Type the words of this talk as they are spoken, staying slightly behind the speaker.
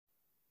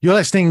You're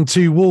listening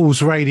to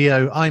Wolves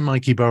Radio. I'm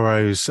Mikey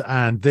Burrows,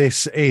 and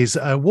this is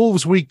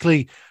Wolves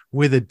Weekly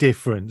with a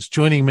Difference.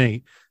 Joining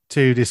me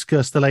to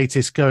discuss the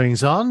latest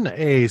goings on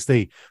is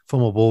the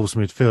former Wolves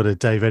midfielder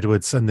Dave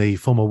Edwards and the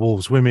former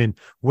Wolves women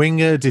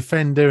winger,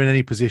 defender in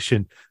any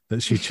position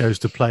that she chose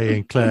to play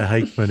in, Claire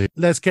Hakeman.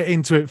 Let's get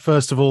into it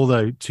first of all,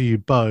 though, to you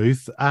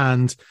both,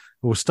 and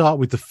we'll start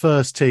with the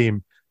first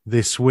team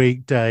this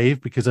week,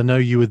 Dave, because I know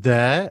you were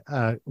there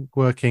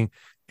working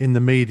in the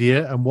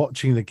media and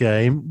watching the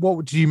game.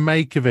 What did you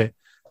make of it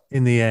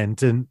in the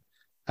end?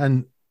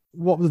 And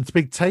what were the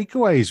big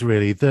takeaways,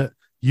 really, that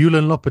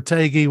Julen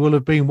Lopetegui will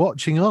have been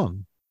watching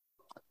on?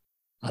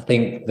 I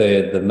think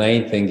the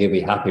main thing he'll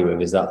be happy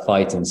with is that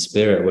fighting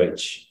spirit,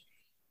 which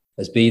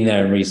has been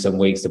there in recent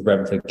weeks, the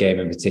Brentford game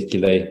in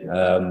particular.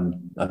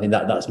 I think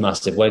that's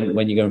massive.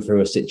 When you're going through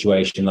a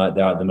situation like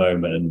that at the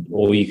moment, and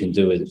all you can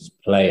do as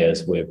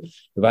players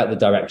without the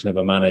direction of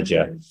a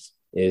manager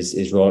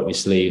is roll up your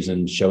sleeves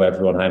and show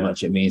everyone how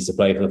much it means to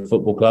play for the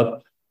football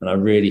club. And I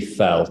really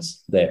felt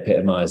they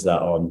epitomised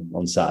that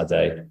on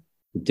Saturday.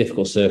 With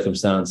difficult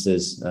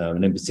circumstances,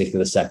 and in particular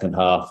the second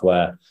half,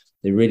 where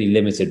they really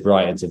limited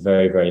Brighton to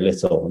very, very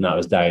little. And that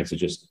was down to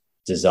just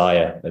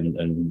desire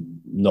and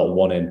not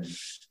wanting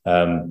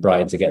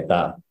Brighton to get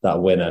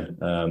that winner.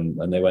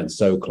 And they went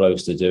so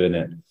close to doing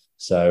it.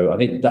 So I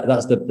think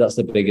that's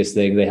the biggest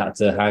thing. They had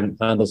to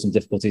handle some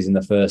difficulties in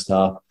the first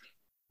half.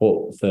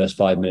 But first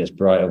 5 minutes,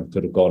 Brighton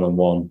could have gone and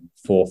won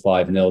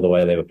 4-5-0 the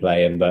way they were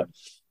playing. But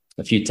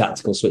a few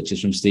tactical switches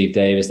from Steve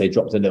Davis, they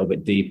dropped a little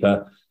bit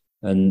deeper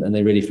and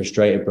they really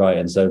frustrated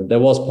Brighton. So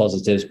there was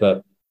positives,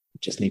 but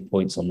just need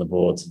points on the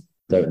board,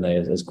 don't they,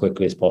 as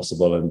quickly as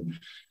possible. And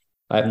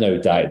I have no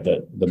doubt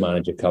that the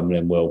manager coming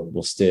in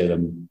will steer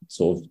them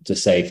sort of to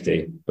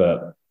safety.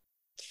 But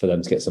for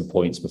them to get some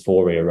points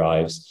before he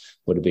arrives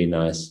would have been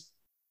nice.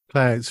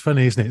 Claire, it's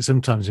funny, isn't it,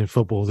 sometimes in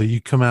football that you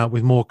come out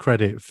with more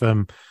credit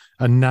from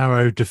a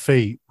narrow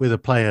defeat with a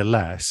player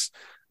less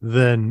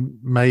than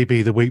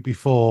maybe the week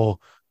before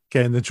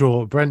getting the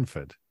draw at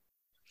Brentford.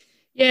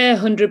 Yeah,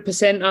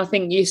 100%. I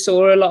think you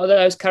saw a lot of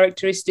those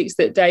characteristics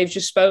that Dave's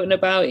just spoken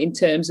about in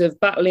terms of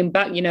battling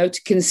back,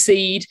 to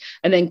concede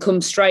and then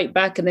come straight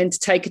back and then to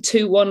take a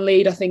 2-1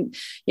 lead. I think,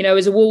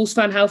 as a Wolves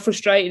fan, how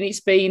frustrating it's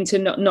been to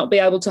not be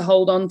able to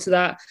hold on to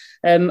that.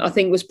 I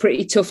think was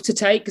pretty tough to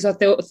take because I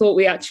thought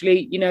we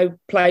actually,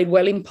 played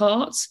well in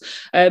parts.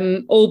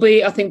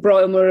 Albeit I think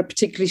Brighton were a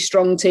particularly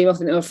strong team. I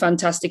think they were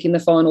fantastic in the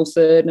final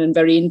third and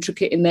very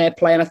intricate in their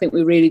play. And I think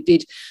we really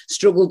did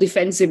struggle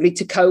defensively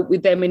to cope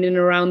with them in and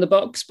around the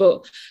box.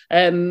 But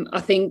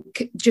I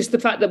think just the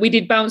fact that we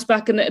did bounce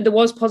back and there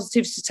was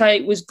positives to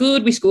take was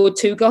good. We scored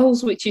 2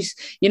 goals, which is,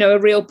 a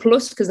real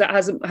plus because that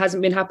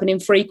hasn't been happening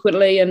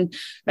frequently. And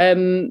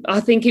I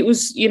think it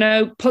was,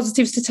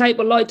 positives to take.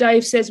 But like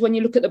Dave says, when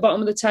you look at the bottom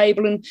of the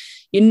table and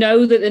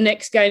that the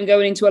next game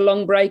going into a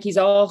long break is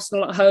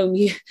Arsenal at home,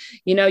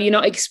 you're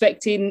not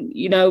expecting,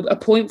 a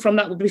point from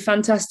that would be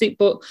fantastic.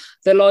 But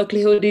the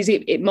likelihood is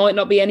it might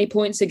not be any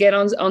points again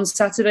on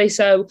Saturday.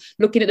 So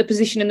looking at the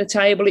position in the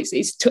table,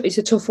 it's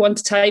a tough one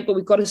to take, but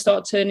we've got to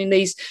start turning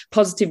these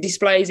positive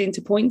displays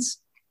into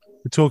points.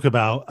 We talk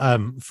about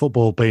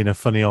football being a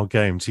funny old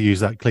game, to use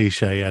that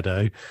cliche,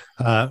 Edo.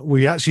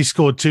 We actually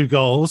scored 2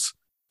 goals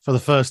for the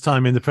first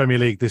time in the Premier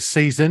League this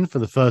season, for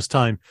the first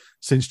time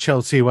since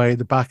Chelsea away at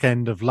the back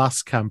end of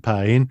last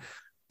campaign.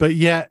 But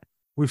yet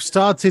we've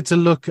started to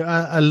look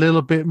a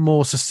little bit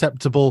more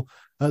susceptible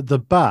at the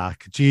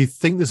back. Do you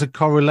think there's a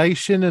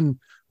correlation,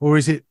 or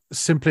is it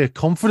simply a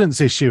confidence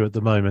issue at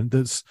the moment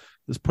that's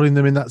putting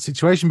them in that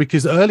situation?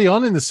 Because early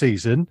on in the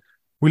season,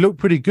 we looked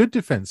pretty good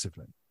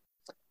defensively.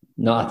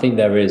 No, I think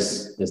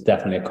there's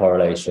definitely a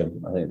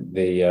correlation. I think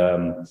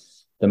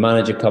the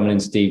manager coming in,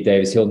 Steve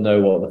Davis, he'll know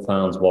what the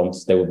fans want.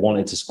 They would want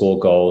it to score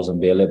goals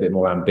and be a little bit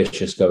more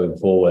ambitious going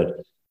forward.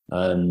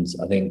 And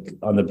I think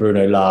under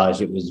Bruno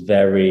Lage, it was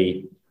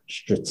very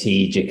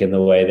strategic in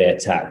the way they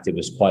attacked. It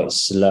was quite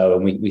slow.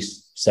 And we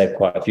said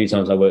quite a few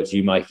times, I worked with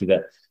you, Mikey,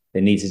 that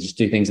they need to just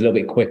do things a little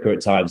bit quicker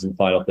at times in the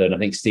final third. And I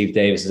think Steve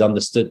Davis has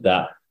understood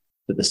that.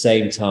 But at the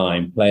same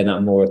time, playing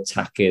that more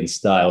attacking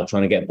style,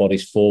 trying to get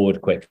bodies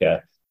forward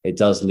quicker, it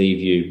does leave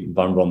you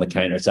vulnerable on the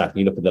counter-attack.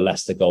 You look at the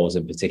Leicester goals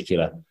in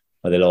particular,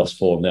 where they lost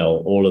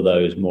 4-0, all of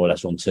those more or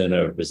less on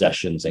turnover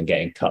possessions and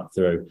getting cut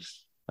through.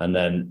 And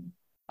then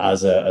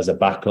as a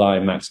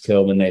backline, Max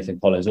Kilman, Nathan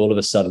Collins, all of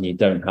a sudden you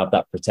don't have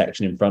that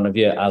protection in front of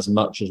you as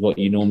much as what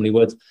you normally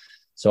would.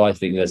 So I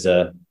think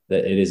that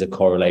it is a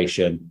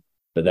correlation.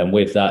 But then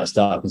with that,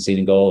 start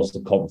conceding goals,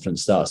 the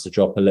confidence starts to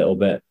drop a little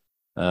bit.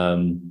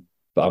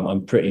 But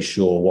I'm pretty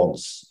sure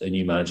once a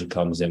new manager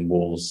comes in,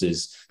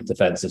 Wolves'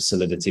 defensive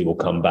solidity will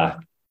come back.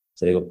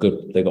 So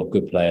they've got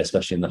good players,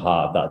 especially in the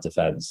heart of that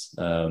defence.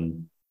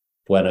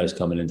 Bueno's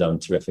coming and done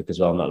terrific as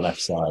well on that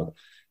left side.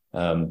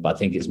 But I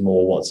think it's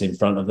more what's in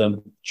front of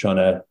them, trying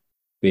to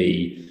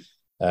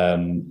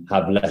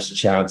have less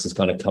chances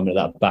kind of coming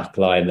at that back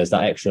line. There's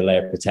that extra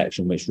layer of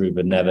protection, which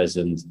Ruben Neves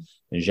and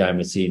Jean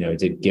Martino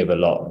did give a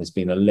lot. It's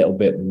been a little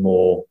bit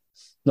more,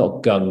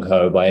 not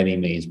gung-ho by any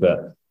means,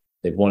 but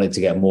they've wanted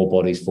to get more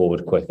bodies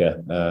forward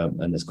quicker,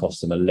 and it's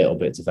cost them a little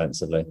bit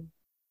defensively.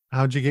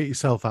 How do you get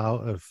yourself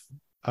out of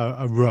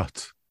a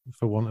rut,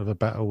 for want of a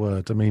better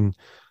word? I mean,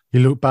 you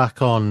look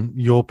back on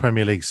your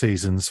Premier League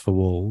seasons for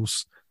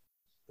Wolves,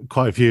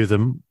 quite a few of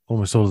them,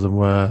 almost all of them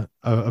were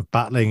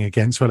battling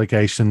against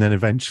relegation, then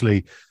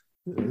eventually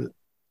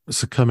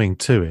succumbing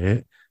to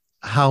it.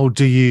 How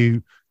do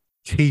you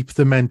keep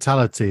the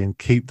mentality and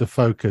keep the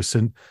focus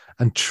and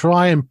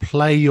try and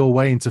play your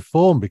way into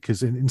form?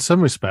 Because in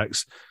some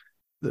respects,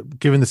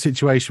 given the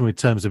situation with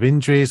terms of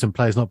injuries and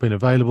players not being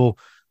available,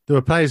 there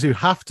are players who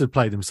have to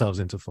play themselves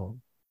into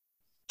form.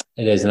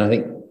 It is, and I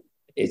think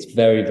it's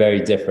very,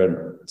 very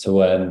different to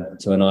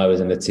when I was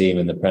in the team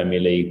in the Premier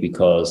League,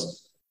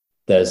 because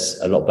there's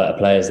a lot better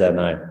players there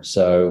now.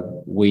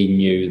 So we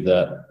knew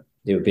that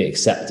it would be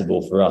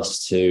acceptable for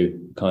us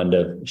to kind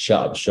of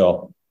shut up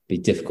shop, be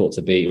difficult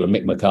to beat. We're a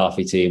Mick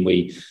McCarthy team.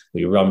 We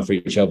run for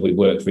each other. We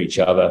work for each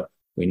other.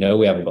 We know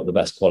we haven't got the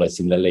best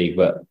quality in the league,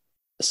 but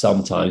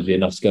sometimes be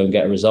enough to go and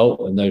get a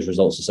result. And those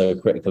results are so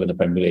critical in the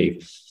Premier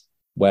League.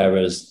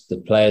 Whereas the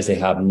players they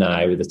have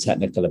now, with the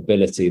technical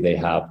ability they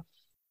have,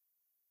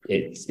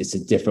 it's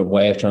a different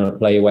way of trying to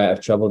play your way out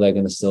of trouble. They're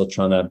going to still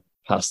trying to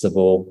pass the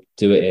ball,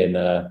 do it in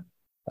a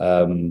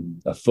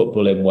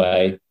footballing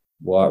way,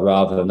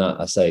 rather than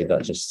that. I say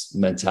that just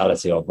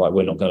mentality of, right,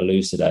 we're not going to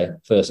lose today.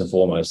 First and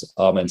foremost,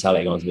 our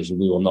mentality on division,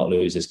 we will not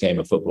lose this game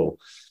of football.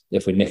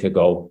 If we nick a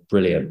goal,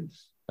 brilliant.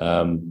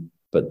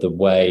 But the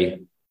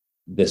way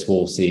this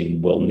Wolves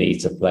team will need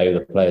to play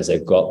with the players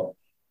they've got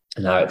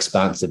and how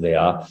expansive they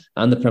are,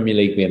 and the Premier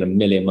League being a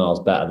million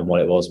miles better than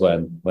what it was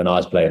when I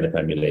was playing the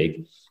Premier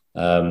League,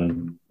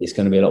 it's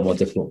going to be a lot more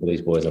difficult for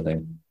these boys, I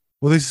think.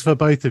 Well, this is for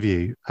both of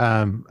you.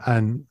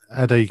 And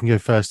Ado, you can go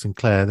first, and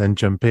Claire, then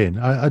jump in.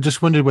 I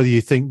just wondered whether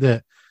you think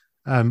that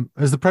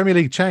has the Premier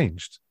League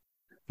changed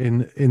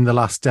in the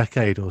last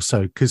decade or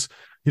so? Because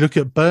you look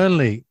at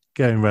Burnley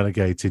getting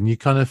relegated, and you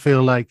kind of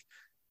feel like,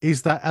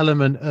 is that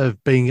element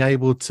of being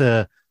able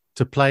to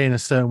play in a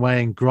certain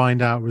way and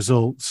grind out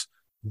results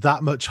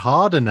that much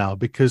harder now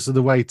because of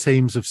the way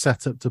teams have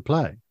set up to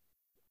play?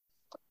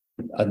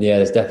 And yeah,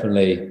 there's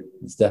definitely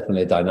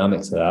a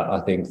dynamic to that.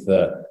 I think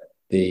that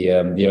the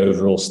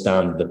overall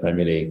standard of the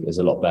Premier League is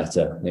a lot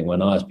better. I think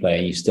when I was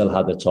playing, you still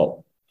had the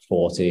top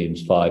 4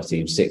 teams, 5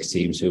 teams, 6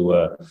 teams who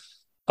were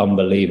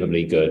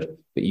unbelievably good,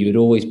 but you would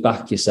always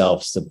back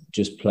yourselves to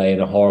just play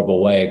in a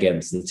horrible way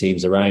against the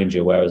teams around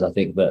you. Whereas I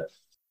think that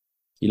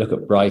you look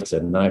at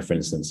Brighton now, for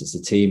instance, it's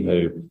a team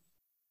who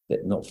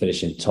they're not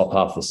finishing top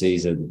half of the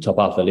season, top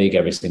half of the league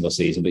every single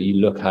season, but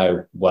you look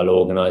how well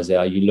organised they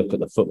are. You look at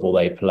the football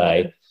they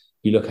play.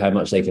 You look how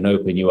much they can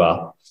open you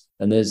up.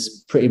 And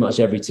there's pretty much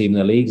every team in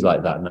the league's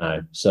like that now.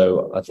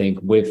 So I think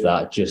with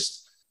that,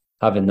 just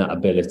having that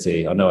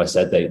ability, I know I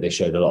said they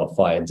showed a lot of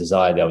fight and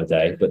desire the other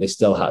day, but they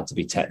still had to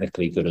be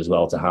technically good as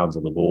well to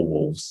handle the ball,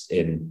 Wolves,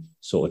 in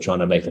sort of trying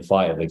to make a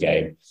fight of the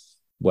game.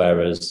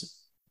 Whereas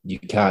you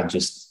can't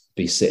just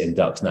be sitting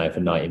ducks now for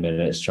 90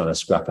 minutes trying to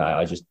scrap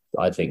out.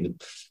 I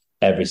think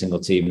every single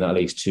team in that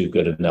league's too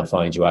good and they'll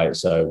find you out.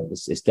 So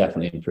it's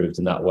definitely improved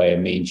in that way. It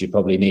means you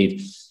probably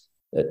need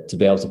to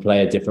be able to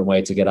play a different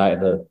way to get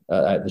out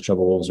of the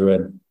trouble Wolves are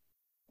in.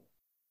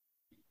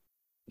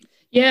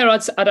 Yeah,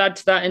 I'd add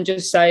to that and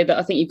just say that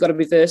I think you've got to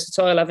be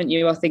versatile, haven't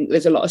you? I think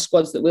there's a lot of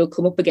squads that we'll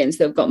come up against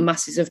that have got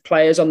masses of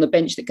players on the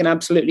bench that can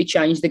absolutely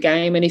change the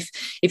game. And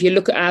if you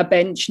look at our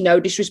bench, no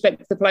disrespect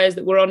to the players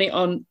that were on it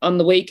on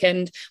the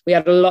weekend, we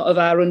had a lot of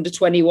our under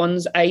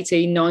 21s,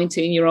 18,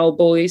 19-year-old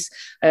boys.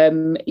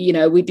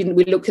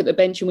 We looked at the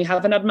bench and we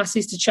haven't had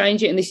masses to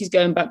change it. And this is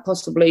going back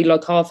possibly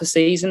like half a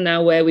season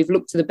now where we've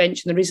looked to the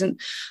bench and there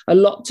isn't a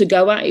lot to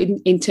go at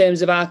in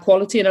terms of our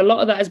quality. And a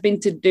lot of that has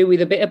been to do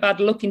with a bit of bad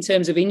luck in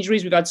terms of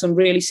injuries. We've had some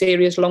really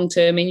serious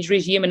long-term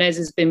injuries. Jimenez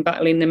has been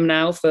battling them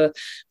now for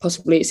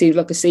possibly, it seems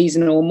like, a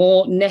season or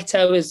more.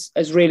 Neto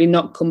has really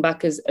not come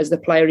back as the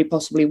player he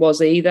possibly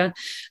was either.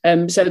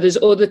 So there's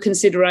other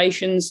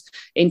considerations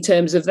in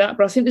terms of that.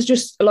 But I think there's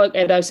just, like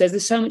Edo says,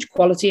 there's so much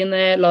quality in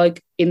there,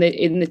 like in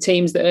the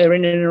teams that are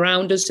in and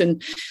around us.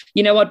 And,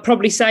 I'd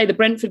probably say the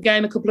Brentford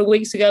game a couple of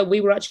weeks ago, we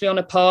were actually on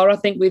a par, I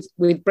think,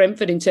 with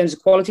Brentford in terms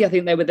of quality. I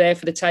think they were there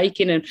for the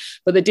taking.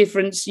 But the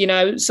difference,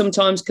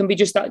 sometimes can be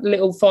just that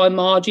little fine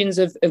margins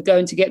of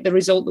going to get the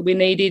result that we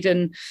needed.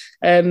 And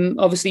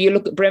obviously you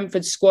look at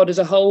Brentford's squad as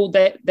a whole,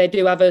 they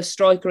do have a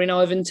striker in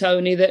Ivan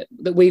Toney that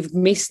we've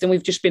missed, and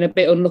we've just been a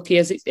bit unlucky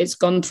as it's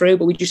gone through,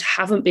 but we just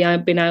haven't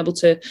been able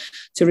to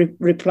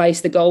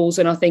replace the goals.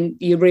 And I think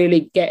you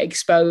really get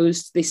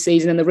exposed this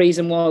season, and the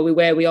reason why we're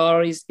where we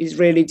are is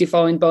really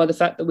defined by the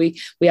fact that we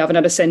haven't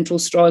had a central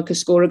striker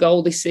score a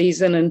goal this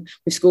season, and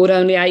we've scored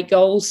only 8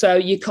 goals. So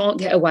you can't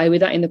get away with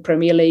that in the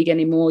Premier League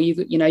anymore.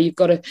 You've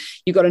got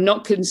to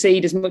not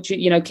concede as much,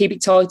 keep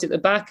it tight at the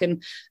back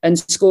and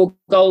score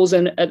goals.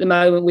 And at the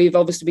moment, we've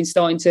obviously been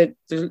starting to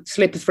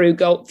slip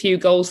a few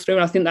goals through.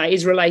 And I think that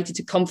is related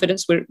to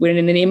confidence. We're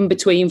in an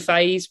in-between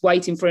phase,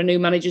 waiting for a new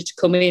manager to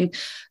come in,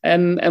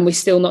 and we're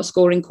still not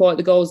scoring quite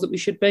the goals that we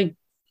should be.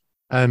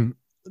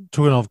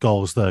 Talking of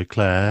goals, though,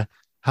 Claire,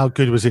 how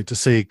good was it to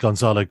see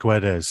Gonzalo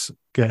Guedes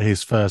get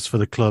his first for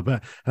the club?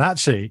 And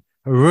actually,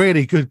 a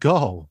really good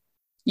goal.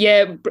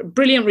 Yeah,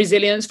 brilliant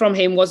resilience from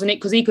him, wasn't it?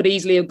 Because he could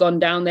easily have gone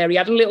down there. He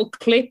had a little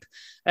clip.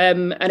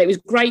 And it was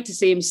great to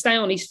see him stay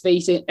on his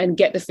feet and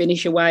get the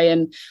finish away.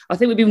 And I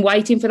think we've been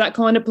waiting for that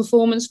kind of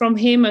performance from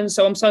him. And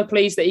so I'm so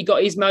pleased that he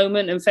got his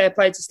moment, and fair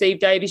play to Steve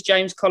Davis,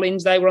 James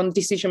Collins. They were on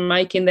decision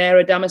making there.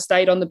 Adama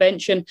stayed on the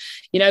bench, and,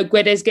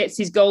 Guedes gets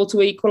his goal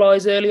to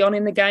equalise early on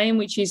in the game,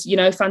 which is,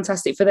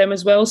 fantastic for them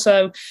as well.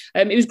 So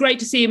it was great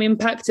to see him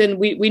impact, and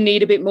we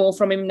need a bit more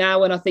from him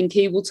now. And I think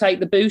he will take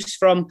the boost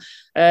from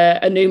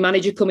a new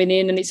manager coming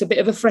in, and it's a bit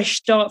of a fresh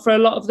start for a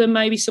lot of them,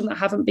 maybe some that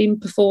haven't been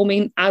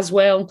performing as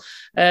well.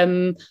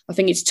 I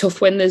think it's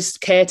tough when there's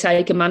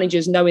caretaker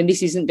managers knowing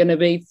this isn't going to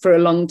be for a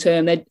long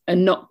term,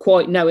 and not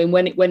quite knowing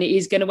when it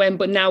is going to end.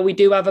 But now we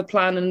do have a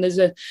plan, and there's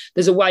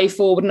a way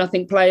forward, and I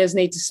think players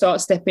need to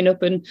start stepping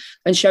up and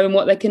showing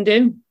what they can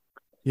do.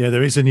 Yeah,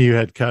 there is a new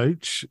head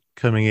coach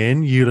coming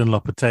in, Julen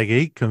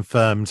Lopetegui,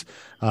 confirmed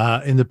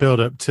in the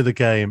build-up to the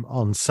game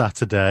on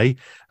Saturday.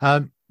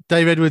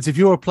 Dave Edwards, if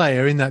you're a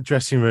player in that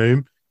dressing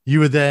room, you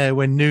were there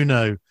when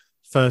Nuno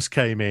first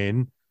came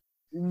in.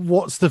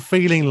 What's the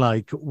feeling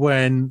like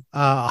when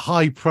a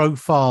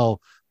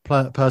high-profile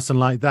person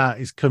like that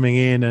is coming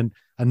in and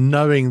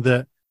knowing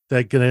that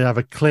they're going to have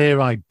a clear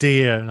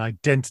idea and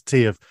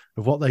identity of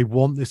what they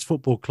want this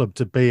football club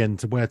to be and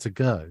to where to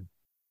go?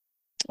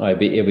 It'll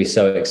be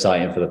so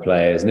exciting for the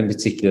players, and in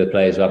particular the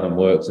players who haven't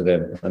worked with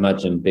him.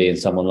 Imagine being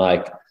someone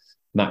like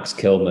Max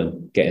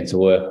Kilman, getting to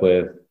work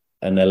with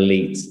an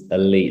elite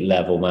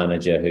level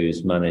manager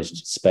who's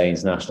managed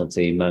Spain's national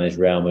team, managed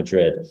Real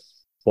Madrid.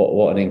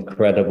 What an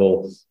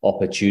incredible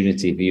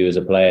opportunity for you as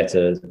a player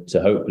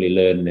to hopefully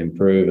learn and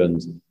improve.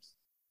 And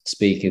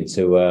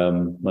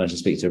managed to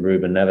speak to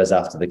Ruben Neves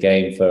after the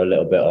game for a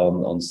little bit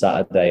on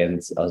Saturday,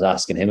 and I was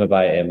asking him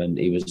about him, and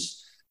he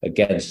was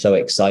again so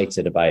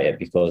excited about it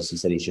because he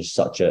said he's just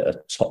such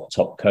a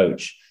top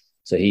coach.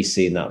 So he's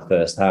seen that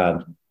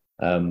firsthand.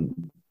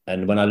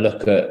 And when I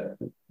look at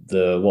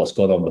what's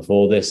gone on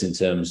before this in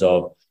terms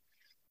of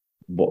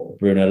what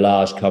Bruno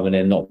Lage coming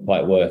in, not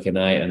quite working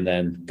out, and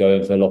then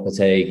going for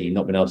Lopetegui,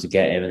 not being able to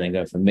get him, and then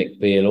going for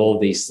Mick Beale, all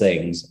these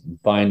things,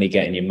 finally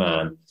getting your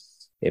man.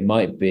 It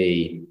might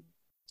be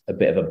a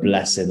bit of a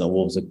blessing that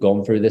Wolves have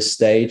gone through this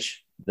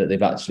stage, that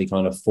they've actually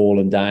kind of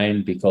fallen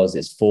down, because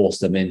it's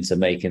forced them into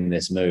making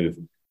this move.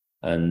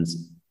 And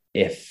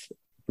if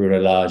Bruno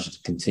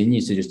Lage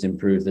continues to just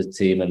improve the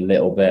team a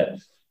little bit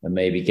and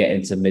maybe get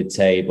into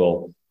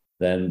mid-table,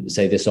 then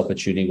say this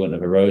opportunity wouldn't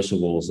have arose for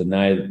Wolves. And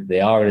now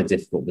they are in a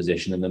difficult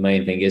position. And the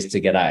main thing is to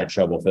get out of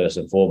trouble first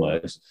and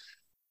foremost.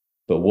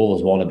 But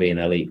Wolves want to be an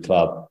elite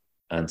club.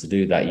 And to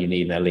do that, you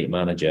need an elite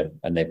manager.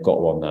 And they've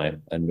got one now.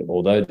 And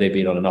although they've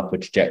been on an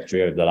upward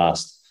trajectory over the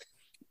last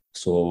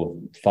sort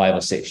of 5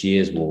 or 6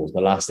 years, Wolves,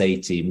 the last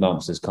 18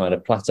 months has kind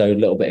of plateaued a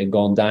little bit and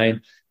gone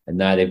down. And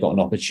now they've got an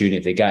opportunity.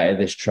 If they get out of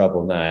this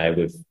trouble now,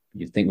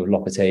 you think with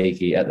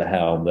Lopetegui at the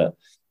helm, that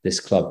this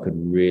club could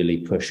really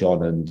push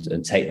on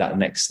and take that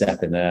next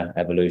step in their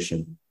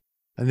evolution.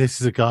 And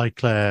this is a guy,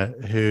 Claire,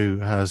 who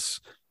has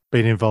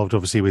been involved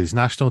obviously with his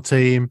national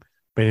team,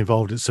 been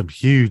involved at some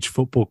huge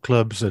football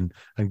clubs and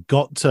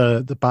got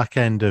to the back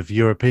end of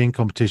European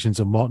competitions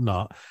and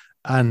whatnot,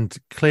 and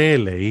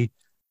clearly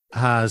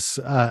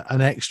has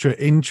an extra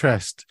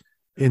interest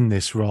in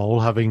this role,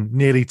 having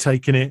nearly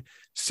taken it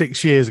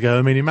 6 years ago.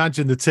 I mean,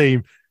 imagine the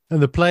team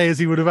and the players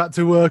he would have had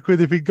to work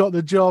with if he got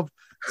the job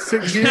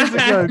 6 years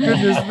ago.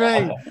 Goodness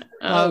me.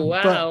 Oh,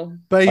 wow.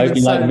 But I hope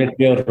you like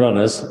midfield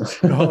runners.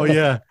 Oh,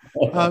 yeah.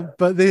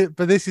 But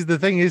this is the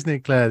thing, isn't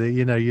it, Claire?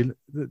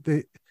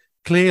 That,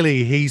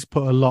 clearly he's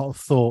put a lot of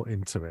thought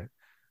into it.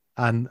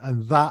 And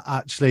that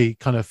actually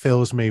kind of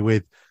fills me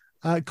with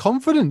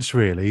confidence,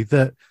 really,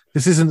 that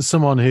this isn't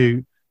someone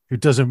who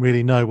doesn't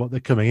really know what they're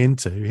coming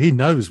into. He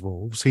knows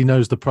Wolves, he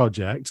knows the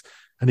project,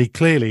 and he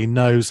clearly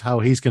knows how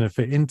he's going to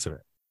fit into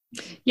it.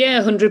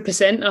 Yeah,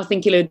 100%. I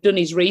think he'll have done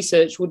his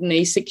research, wouldn't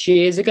he, 6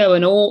 years ago?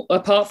 And all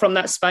apart from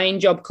that Spain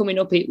job coming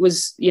up, it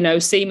was,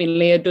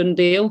 seemingly a done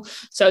deal.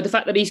 So the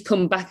fact that he's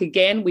come back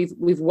again,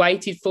 we've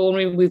waited for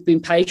him, we've been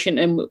patient,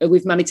 and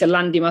we've managed to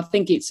land him. I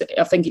think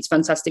it's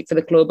fantastic for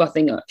the club. I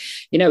think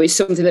it's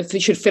something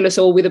that should fill us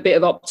all with a bit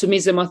of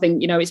optimism. I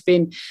think it's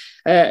been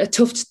a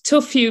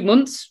tough few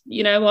months,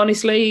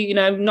 honestly,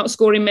 not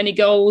scoring many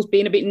goals,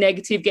 being a bit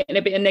negative, getting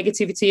a bit of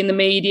negativity in the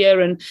media.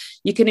 And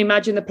you can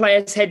imagine the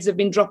players' heads have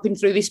been dropping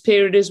through this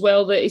period as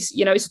well, that it's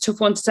a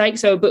tough one to take.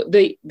 So, but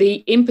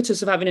the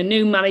impetus of having a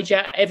new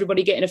manager,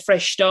 everybody getting a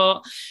fresh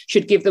start,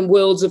 should give them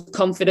worlds of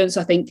confidence.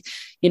 I think,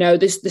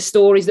 the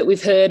stories that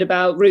we've heard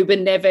about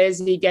Ruben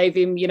Neves, he gave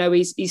him,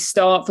 his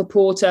start for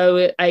Porto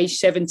at age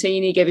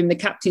 17. He gave him the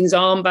captain's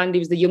armband. He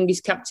was the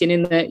youngest captain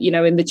in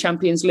the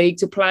Champions League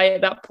to play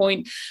at that point.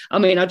 I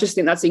mean, I just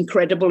think that's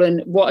incredible.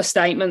 And what a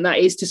statement that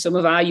is to some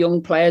of our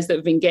young players that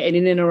have been getting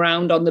in and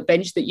around on the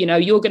bench, that,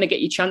 you're going to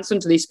get your chance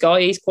under this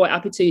guy. He's quite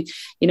happy to,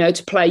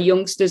 to play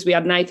youngsters. We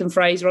had Nathan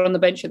Fraser on the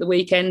bench at the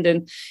weekend,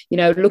 and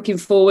looking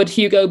forward,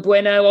 Hugo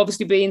Bueno,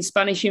 obviously being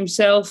Spanish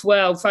himself.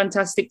 Well,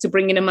 fantastic to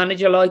bring in a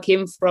manager like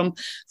him from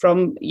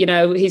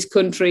his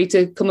country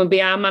to come and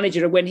be our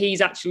manager when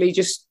he's actually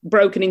just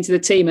broken into the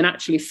team and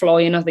actually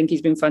flying. I think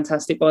he's been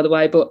fantastic, by the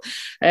way. But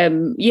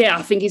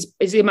I think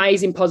it's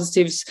amazing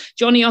positives.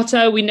 Johnny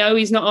Otto, we know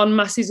he's not on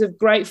masses of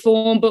great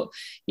form, but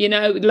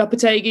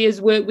Lopetegui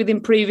has worked with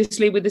him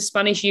previously with the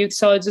Spanish youth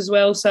sides as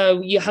well.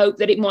 So you hope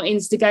that it might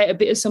instigate a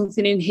bit of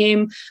something in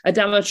him.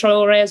 Adama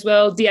Traore as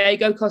well.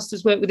 Diego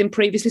Costa's worked with him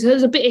previously. So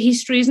there's a bit of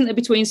history, isn't there,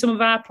 between some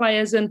of our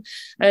players and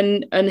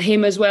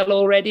him as well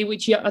already,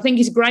 which I think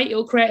is great.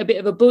 It'll create a bit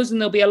of a buzz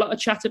and there'll be a lot of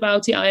chat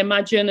about it, I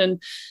imagine.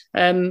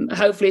 And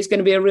hopefully it's going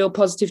to be a real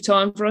positive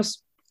time for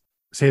us.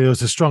 See, there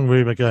was a strong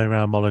rumour going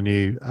around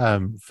Molineux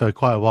for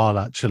quite a while,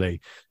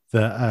 actually,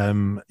 that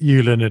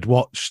Julen had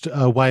watched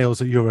Wales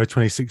at Euro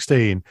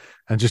 2016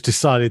 and just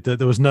decided that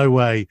there was no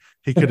way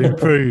he could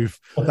improve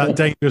that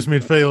dangerous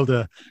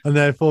midfielder, and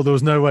therefore there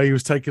was no way he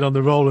was taking on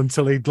the role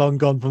until he'd long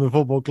gone from the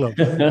football club.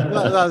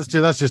 That's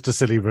just a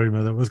silly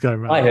rumour that was going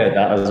around. I heard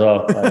that as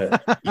well.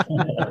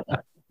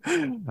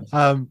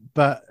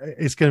 But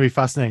it's going to be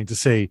fascinating to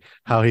see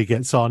how he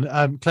gets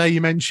on. Claire, you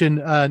mentioned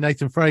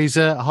Nathan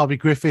Fraser. Harvey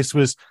Griffiths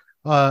was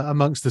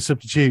amongst the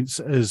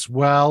substitutes as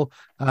well.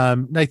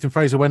 Nathan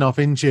Fraser went off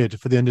injured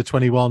for the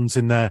under-21s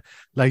in their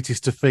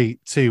latest defeat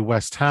to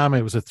West Ham.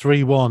 It was a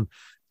 3-1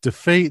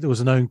 defeat. There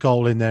was an own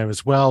goal in there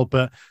as well,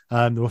 but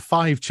there were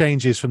 5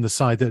 changes from the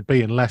side that had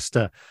beaten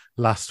Leicester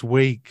last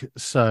week.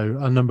 So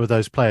a number of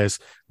those players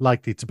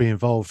likely to be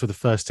involved for the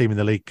first team in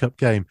the League Cup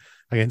game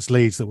against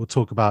Leeds that we'll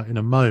talk about in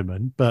a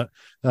moment. But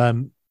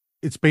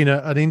it's been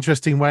an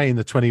interesting way in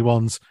the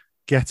 21s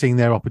getting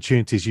their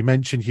opportunities. You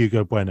mentioned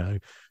Hugo Bueno.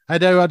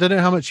 Edo, I don't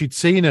know how much you'd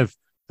seen of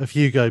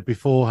Hugo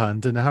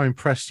beforehand and how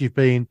impressed you've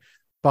been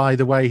by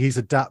the way he's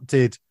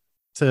adapted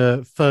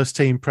to first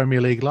team Premier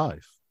League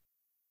life.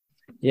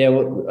 Yeah,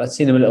 well, I've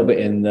seen him a little bit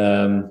in,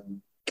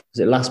 was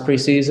it last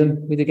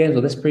pre-season with the games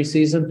or this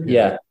pre-season?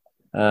 Yeah.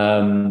 I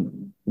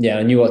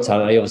knew what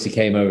talent. He obviously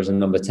came over as a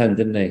number 10,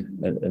 didn't he,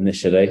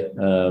 initially?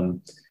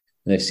 And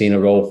they've seen a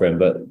role for him,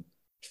 but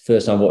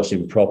first time I watched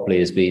him properly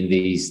has been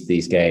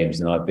these games,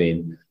 and I've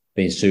been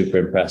super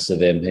impressed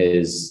with him.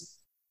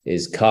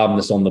 His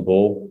calmness on the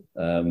ball,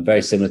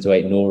 very similar to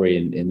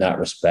Aït-Nouri in that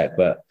respect,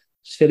 but I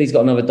just feel he's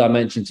got another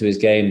dimension to his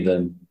game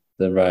than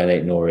Ryan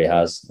Aït-Nouri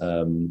has.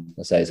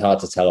 I say it's hard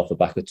to tell off the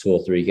back of 2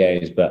 or 3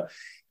 games, but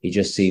he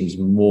just seems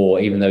more,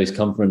 even though he's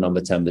come from a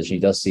number 10 position,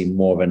 he does seem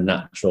more of a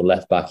natural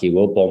left back. He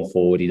will bomb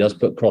forward. He does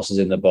put crosses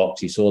in the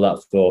box. You saw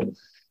that for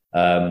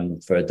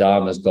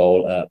Adama's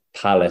goal at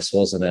Palace,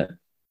 wasn't it?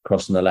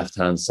 Crossing the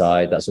left-hand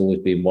side. That's always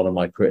been one of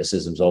my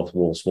criticisms of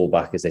Wolves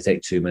fullback, is they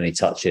take too many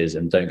touches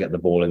and don't get the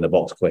ball in the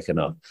box quick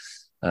enough.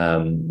 I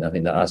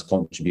think that has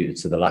contributed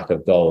to the lack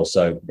of goals.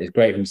 So it's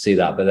great for him to see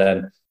that. But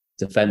then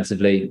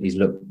defensively, he's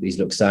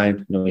looked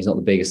sound. He's not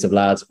the biggest of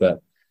lads,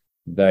 but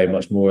very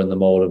much more in the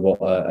mould of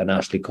what an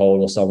Ashley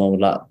Cole or someone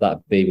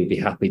would be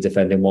happy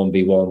defending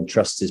 1v1,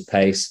 trusts his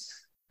pace,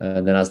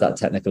 and then has that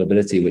technical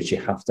ability, which you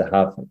have to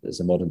have as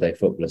a modern-day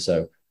footballer.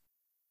 So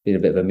been a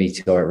bit of a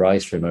meteoric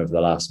rise for him over the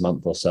last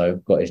month or so.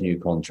 Got his new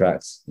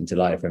contract, into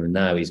light for him, and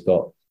now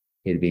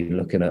he'd been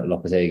looking at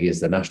Lopetegui as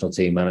the national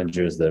team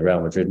manager, as the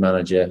Real Madrid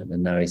manager,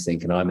 and now he's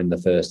thinking, I'm in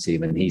the first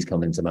team and he's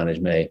coming to manage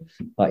me.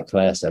 Like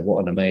Claire said,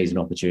 what an amazing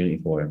opportunity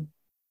for him.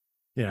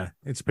 Yeah,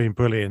 it's been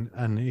brilliant,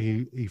 and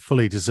he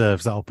fully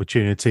deserves that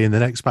opportunity. And the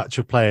next batch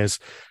of players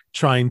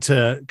trying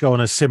to go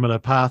on a similar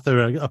path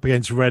are up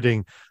against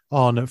Reading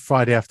on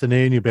Friday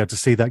afternoon. You'll be able to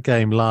see that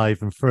game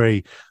live and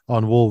free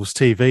on Wolves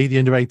TV. The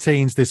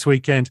under-18s this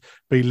weekend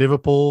beat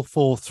Liverpool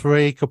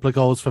 4-3. A couple of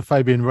goals for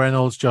Fabian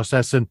Reynolds, Josh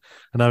Essen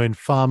and Owen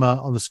Farmer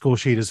on the score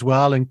sheet as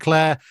well. And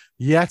Claire,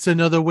 yet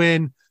another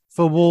win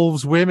for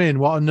Wolves women.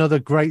 What another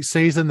great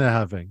season they're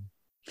having.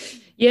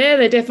 Yeah,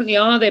 they definitely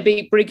are. They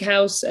beat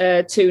Brighouse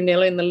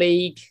 2-0 in the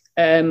league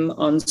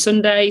on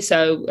Sunday.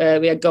 So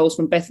we had goals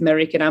from Beth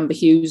Merrick and Amber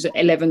Hughes,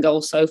 11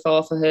 goals so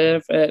far for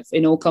her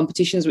in all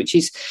competitions, which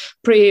is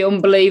pretty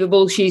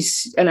unbelievable.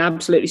 She's an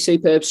absolutely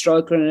superb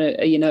striker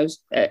and,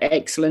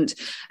 excellent.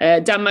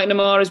 Dan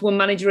McNamara has won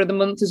Manager of the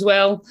Month as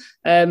well.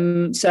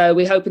 So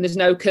we're hoping there's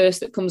no curse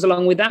that comes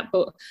along with that.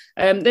 But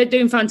they're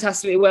doing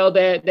fantastically well.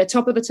 They're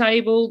top of the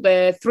table.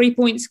 They're 3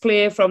 points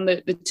clear from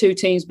the 2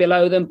 teams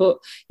below them. But,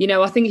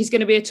 I think it's going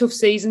to be a tough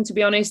season, to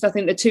be honest. I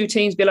think the 2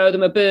 teams below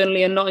them are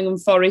Burnley and Nottingham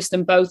Forest,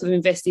 and both have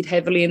invested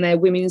heavily in their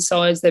women's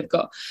sides. They've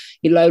got,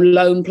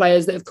 loan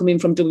players that have come in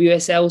from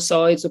WSL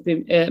sides up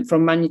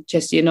from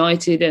Manchester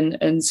United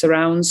and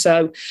surrounds.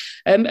 So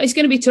it's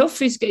going to be tough.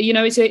 It's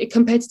a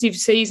competitive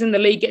season. The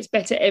league gets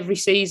better every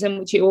season,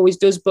 which it always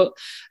does. But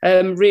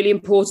really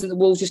important that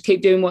Wolves just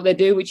keep doing what they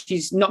do, which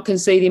is not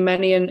conceding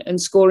many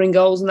and scoring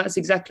goals. And that's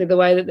exactly the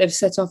way that they've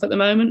set off at the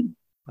moment.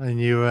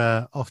 And you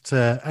off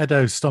to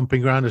Edo's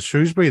stomping ground at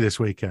Shrewsbury this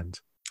weekend.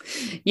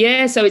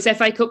 Yeah, so it's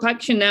FA Cup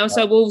action now.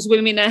 So Wolves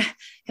women are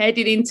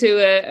headed into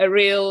a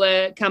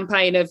real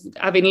campaign of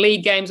having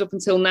league games up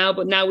until now,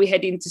 but now we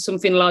head into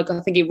something like, I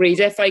think it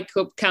reads FA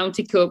Cup,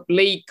 County Cup,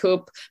 League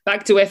Cup,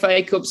 back to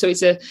FA Cup. So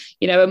it's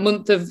a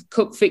month of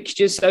cup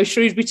fixtures. So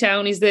Shrewsbury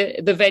Town is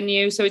the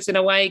venue, so it's an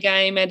away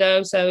game,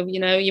 Edo. So you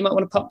might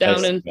want to pop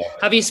down and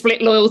have your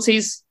split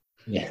loyalties.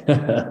 Yeah,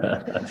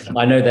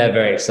 I know they're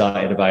very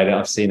excited about it.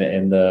 I've seen it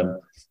in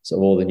the sort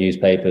of all the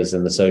newspapers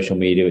and the social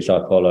media, which I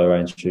follow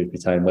around Shrewsbury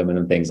Town women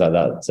and things like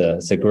that.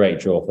 It's a great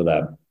draw for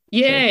them.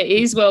 Yeah, it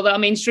is. Well, I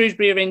mean,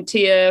 Shrewsbury are in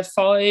tier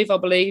 5, I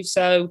believe.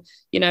 So,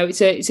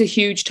 it's a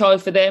huge tie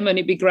for them, and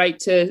it'd be great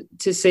to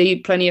see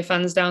plenty of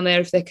fans down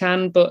there if they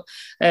can. But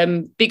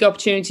big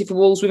opportunity for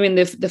Wolves women.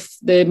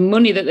 The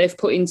money that they've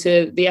put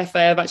into the FA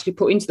have actually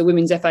put into the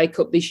Women's FA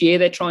Cup this year.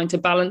 They're trying to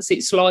balance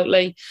it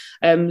slightly.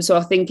 So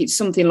I think it's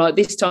something like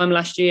this time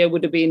last year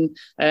would have been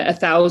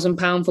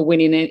 £1,000 for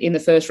winning in the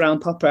first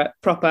round proper.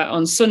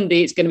 On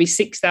Sunday, it's going to be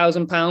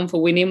 £6,000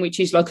 for winning, which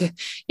is like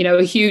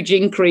a huge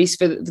increase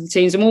for the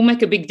teams, and will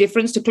make a big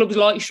difference to clubs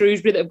like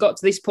Shrewsbury that have got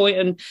to this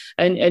point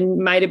and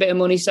made a bit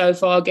of money so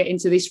far. Getting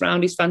to this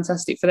round is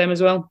fantastic for them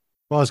as well.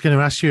 Well, I was going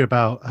to ask you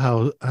about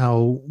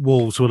how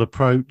Wolves will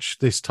approach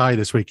this tie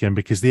this weekend,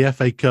 because the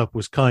FA Cup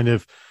was kind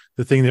of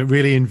the thing that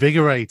really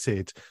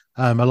invigorated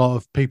a lot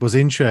of people's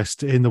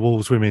interest in the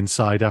Wolves women's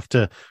side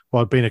after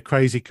what had been a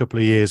crazy couple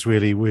of years,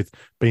 really, with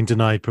being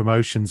denied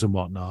promotions and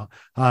whatnot.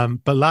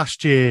 But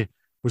last year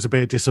was a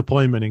bit of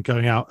disappointment in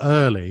going out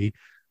early.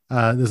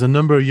 There's a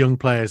number of young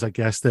players, I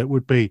guess, that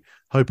would be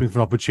hoping for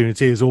an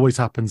opportunity, as always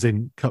happens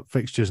in cup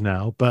fixtures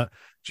now. But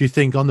do you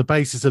think on the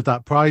basis of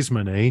that prize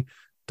money,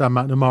 Dan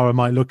McNamara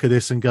might look at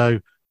this and go,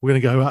 we're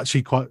going to go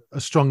actually quite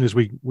as strong as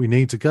we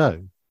need to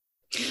go?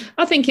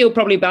 I think he'll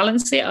probably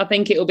balance it. I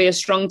think it'll be a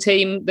strong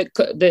team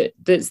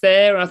that's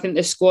there. I think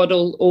the squad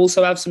will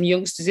also have some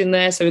youngsters in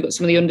there. So we've got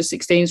some of the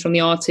under-16s from the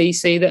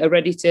RTC that are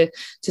ready to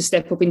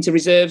step up into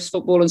reserves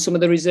football, and some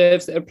of the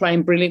reserves that are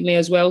playing brilliantly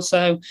as well.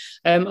 So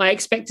I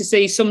expect to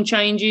see some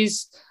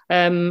changes.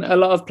 A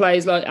lot of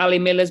players like Ali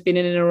Miller's been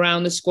in and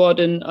around the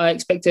squad, and I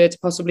expect her to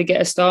possibly get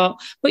a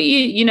start. But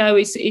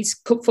it's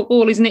cup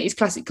football, isn't it? It's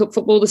classic cup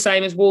football, the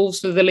same as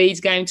Wolves for the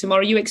Leeds game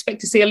tomorrow. You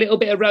expect to see a little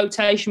bit of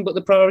rotation, but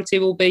the priority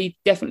will be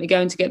definitely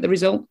going to get the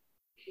result.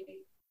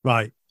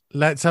 Right.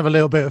 Let's have a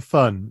little bit of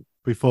fun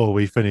before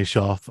we finish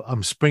off.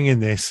 I'm springing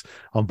this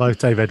on both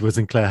Dave Edwards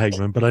and Claire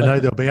Hageman, but I know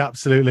they'll be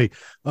absolutely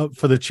up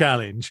for the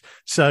challenge.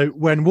 So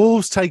when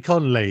Wolves take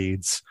on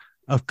Leeds,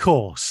 of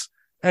course,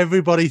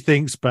 everybody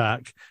thinks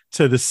back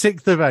to the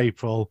 6th of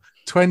April,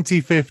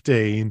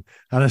 2015,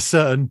 and a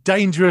certain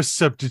dangerous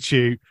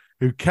substitute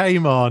who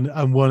came on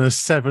and won a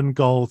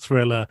 7-goal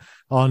thriller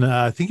on,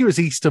 I think it was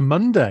Easter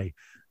Monday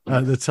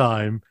at the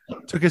time,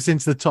 took us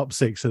into the top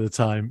 6 at the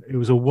time. It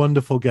was a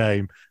wonderful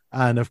game.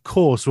 And of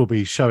course, we'll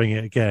be showing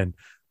it again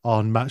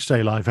on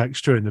Matchday Live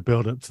Extra in the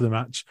build-up to the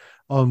match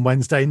on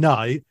Wednesday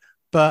night.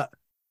 But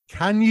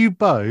can you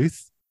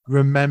both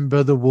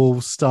remember the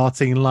Wolves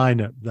starting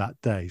lineup that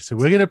day? So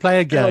we're going to play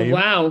a game. Oh,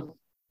 wow.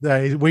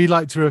 That we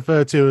like to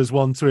refer to as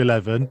 1 to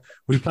 11.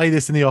 We play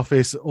this in the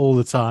office all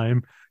the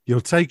time.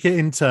 You'll take it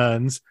in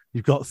turns.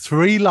 You've got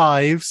 3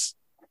 lives.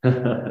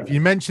 If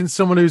you mention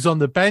someone who's on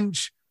the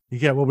bench, you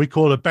get what we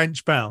call a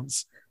bench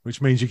bounce,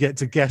 which means you get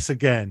to guess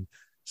again.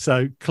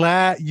 So,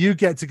 Claire, you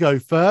get to go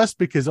first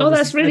because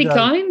that's really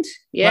kind.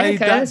 Yeah, okay,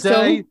 that's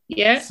cool.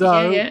 Yeah,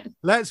 so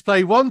let's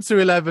play 1 to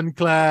 11,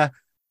 Claire,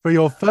 for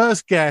your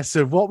first guess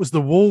of what was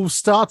the Wolves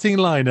starting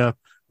lineup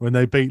when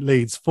they beat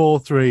Leeds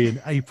 4-3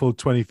 in April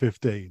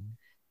 2015.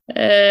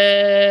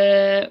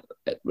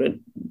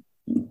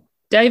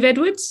 Dave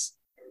Edwards?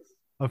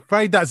 I'm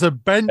afraid that's a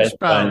bench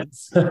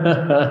bounce.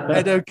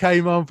 Edo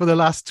came on for the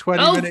last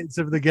 20 minutes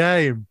of the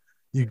game.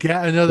 You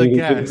get another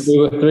guess. We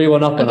were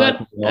 3-1 up on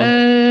that.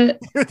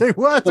 They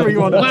were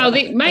 3-1 up. Wow,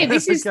 mate,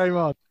 this is... Game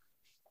on.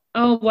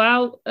 Oh,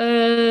 wow.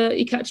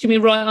 You're catching me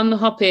right on the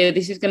hop here.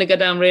 This is going to go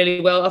down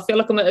really well. I feel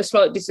like I'm at a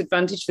slight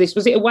disadvantage for this.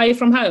 Was it away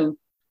from home?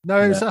 No,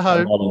 it was at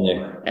home.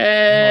 Molyneux.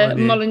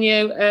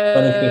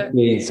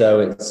 2015, so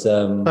it's...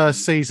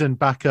 first season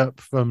back up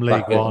from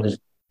League One.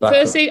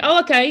 First season,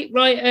 okay,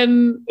 right. I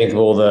think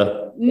all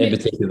in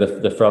particular,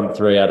 the front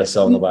 3 had a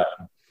song about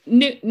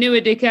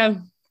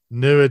Nuadico.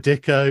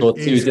 Nuadico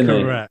is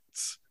correct.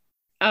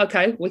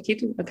 Okay,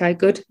 wicked. Okay,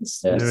 good.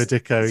 Yes.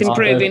 Nuadico is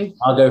improving.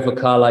 I'll go for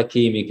Carl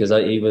Ikemi because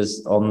he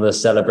was on the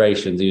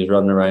celebrations. He was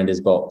running around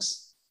his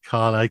box.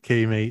 Carl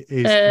Ikemi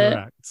is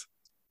correct.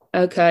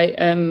 Okay.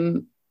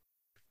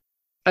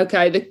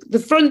 Okay. The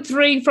front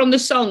 3 from the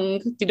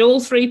song. Did all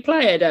 3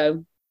 play,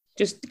 Edo?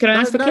 Just can I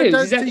ask for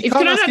clues? Can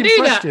I not do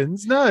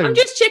questions. That? No, I'm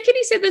just checking.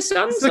 He said the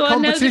song, it's so a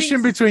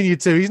competition between you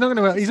two. He's not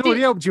going to. He's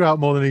already helped you out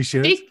more than he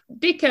should.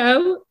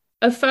 Dicko,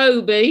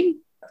 Afobe.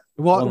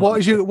 What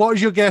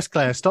is your guess,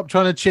 Claire? Stop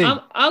trying to cheat.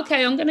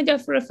 Okay, I'm going to go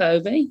for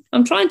Afobe.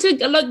 I'm trying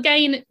to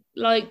gain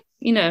Benik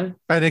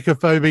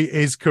Afobe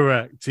is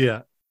correct.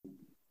 Yeah.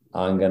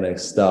 I'm going to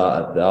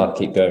start. I'll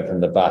keep going from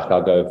the back.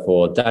 I'll go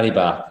for Danny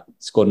Bath.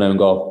 Scored an own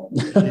goal.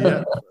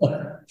 Yeah.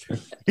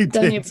 He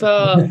Daniel did.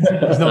 Park. He's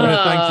not going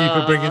to thank you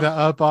for bringing that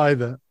up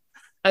either.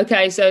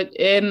 Okay, so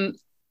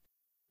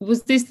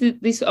was this?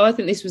 I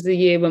think this was the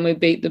year when we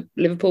beat the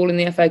Liverpool in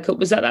the FA Cup.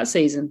 Was that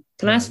season?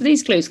 Can I ask for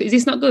these clues? Is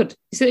this not good?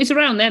 It's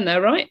around then, though,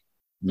 right?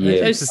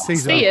 Yeah, it's the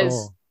season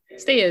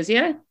Steers,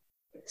 yeah.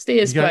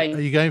 Steers playing.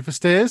 Are you going for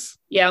Steers?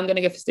 Yeah, I'm going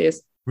to go for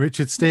Steers.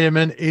 Richard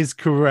Stearman is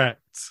correct.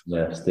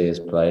 Yeah, Steers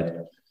played.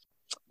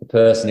 The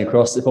person who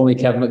crossed it for me,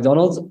 Kevin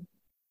McDonald.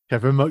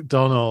 Kevin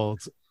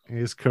McDonald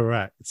is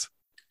correct.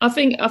 I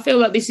feel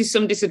like this is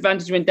some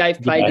disadvantage when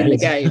Dave played in the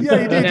game.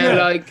 Yeah, he did.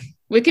 Like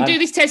we could do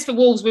this test for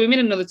Wolves women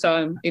another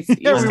time if you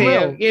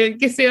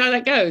can see how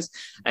that goes.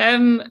 So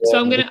I'm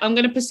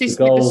gonna persist.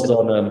 The goals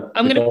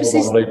I'm gonna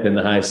persist on loop in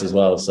the house as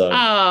well. So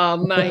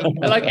mate,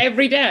 like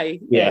every day.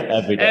 Yeah,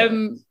 every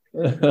day.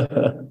 So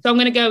I'm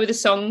going to go with a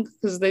song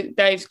because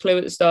Dave's clue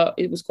at the start,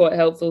 it was quite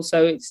helpful.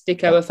 So it's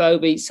Dicko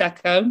Afobe,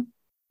 Sacco.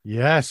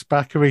 Yes,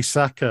 Bakary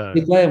Sacco.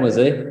 He playing, was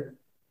he?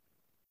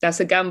 That's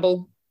a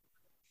gamble.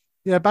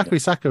 Yeah, Bakary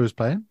Sacco was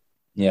playing.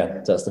 Yeah,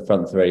 that's the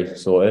front three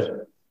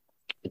sorted.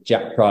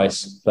 Jack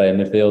Price playing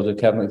midfield with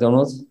Kevin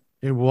McDonald.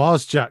 It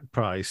was Jack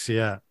Price,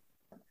 yeah.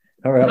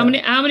 All right.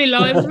 How many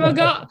lives have I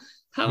got?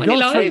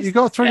 You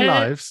got 3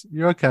 lives.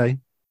 You're okay.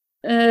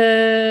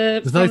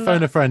 There's no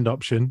phone a friend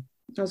option.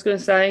 I was going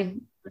to say,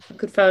 if I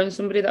could phone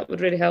somebody, that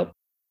would really help.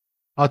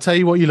 I'll tell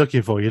you what you're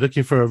looking for. You're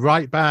looking for a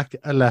right back,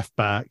 a left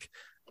back,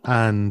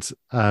 and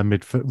a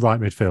right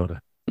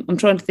midfielder. I'm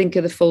trying to think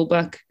of the full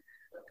back.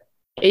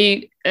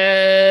 The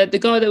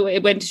guy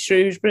that went to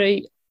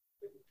Shrewsbury,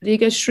 did he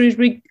go to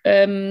Shrewsbury?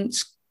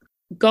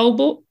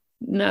 Goldborn?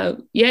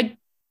 No. Yeah.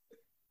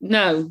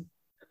 No.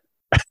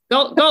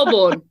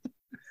 Goldborn.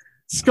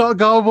 Scott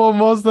Goldborn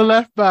was the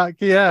left back,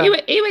 yeah.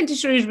 He went to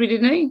Shrewsbury,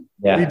 didn't he?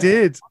 Yeah. He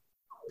did.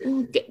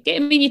 Get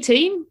him in your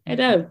team,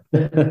 Edo.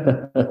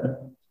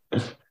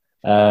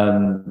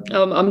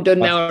 I'm done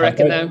now, I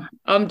reckon, though.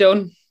 I'm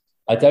done.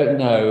 I don't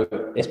know.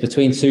 It's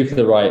between two for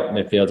the right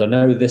midfield. I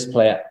know this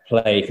play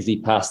because he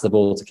passed the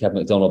ball to Kevin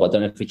McDonald, but I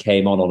don't know if he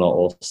came on or not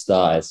or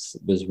started.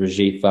 It was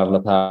Rajiv van La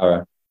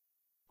Parra.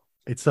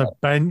 It's a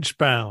bench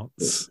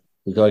bounce.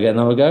 Do I get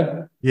another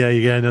go? Yeah,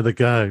 you get another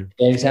go.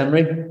 James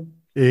Henry?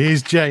 It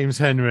is James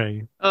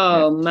Henry.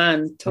 Oh,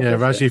 man.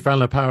 Rajiv van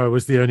La Parra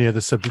was the only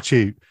other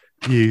substitute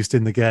used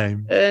in the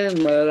game.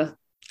 So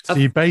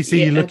you're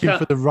basically looking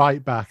for the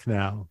right back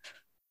now.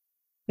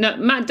 No,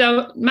 Matt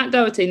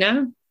Doherty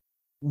now.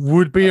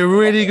 Would be a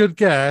really good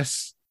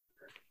guess,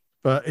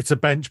 but it's a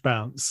bench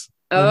bounce.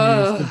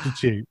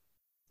 Substitute.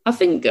 I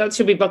think that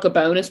should be like a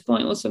bonus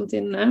point or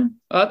something now.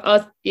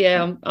 I'm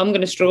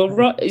going to struggle.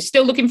 Right,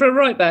 still looking for a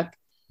right back.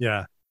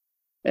 Yeah.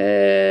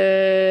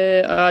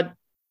 I'm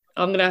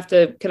going to have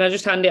to. Can I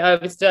just hand it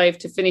over to Dave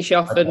to finish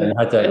off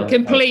and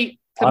complete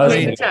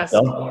the task?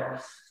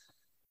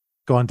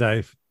 Go on,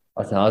 Dave.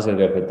 I think I was going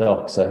to go for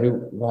Doc. So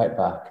who right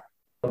back?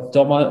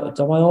 Dom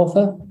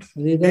Iorfa?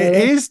 It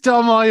is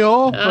Dom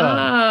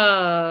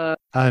Iorfa.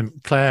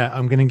 Claire,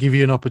 I'm going to give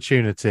you an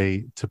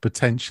opportunity to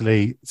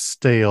potentially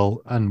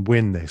steal and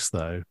win this,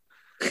 though.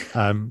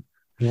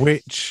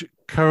 Which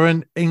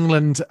current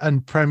England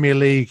and Premier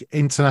League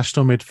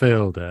international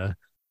midfielder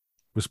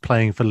was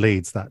playing for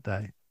Leeds that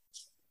day?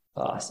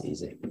 Oh, that's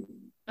easy.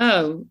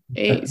 Oh,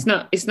 it's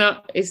not.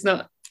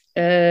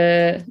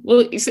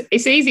 Well,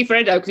 it's easy for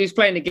Edo because he's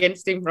playing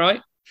against him,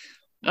 right?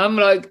 I'm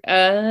like,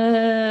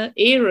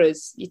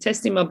 eras. You're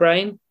testing my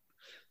brain.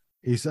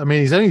 He's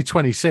only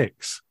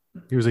 26.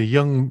 He was a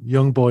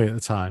young boy at the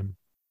time.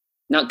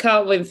 Not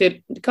Calvin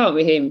Phillips. It can't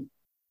be him.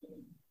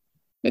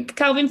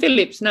 Calvin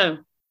Phillips, no.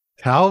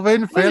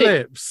 Calvin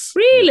Phillips.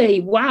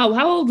 Really? Wow.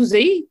 How old was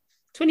he?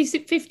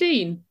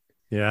 15.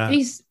 Yeah.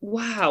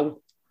 Wow.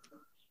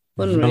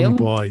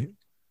 Unreal.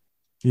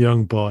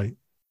 Young boy.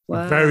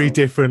 Wow. Very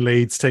different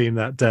Leeds team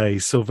that day.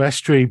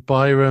 Silvestri,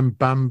 Byram,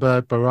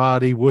 Bamber,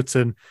 Berardi,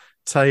 Wootton,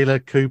 Taylor,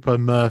 Cooper,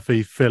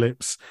 Murphy,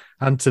 Phillips,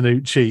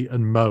 Antonucci,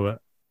 and Mowat.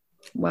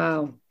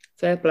 Wow.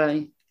 Fair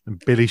play. And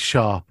Billy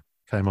Sharp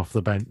came off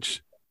the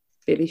bench.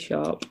 Billy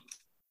Sharp.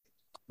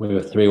 We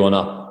were 3-1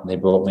 up and they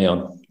brought me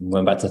on.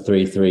 Went back to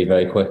 3-3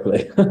 very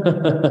quickly.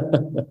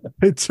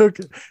 It took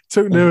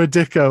Noah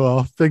Dicko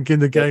off, thinking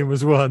the game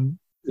was won.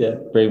 Yeah,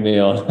 bring me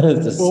on.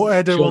 Or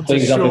Edo onto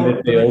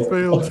short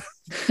midfield.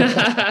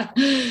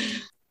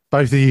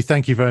 Both of you,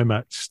 thank you very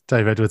much,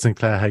 Dave Edwards and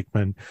Claire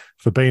Hakeman,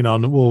 for being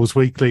on Wolves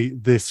Weekly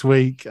this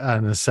week.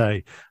 And I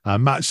say,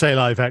 Match Day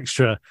Live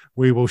Extra,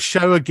 we will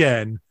show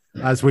again,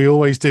 as we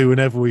always do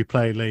whenever we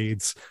play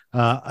Leeds.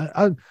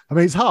 I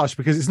mean, it's harsh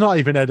because it's not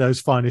even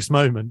Edo's finest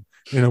moment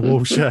in a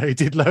Wolves show. He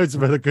did loads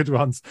of other good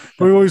ones,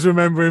 but we always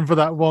remember him for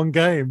that one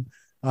game.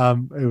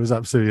 It was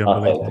absolutely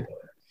unbelievable.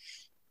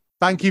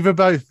 Thank you for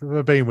both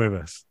for being with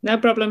us. No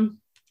problem.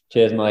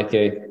 Cheers,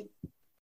 Mikey.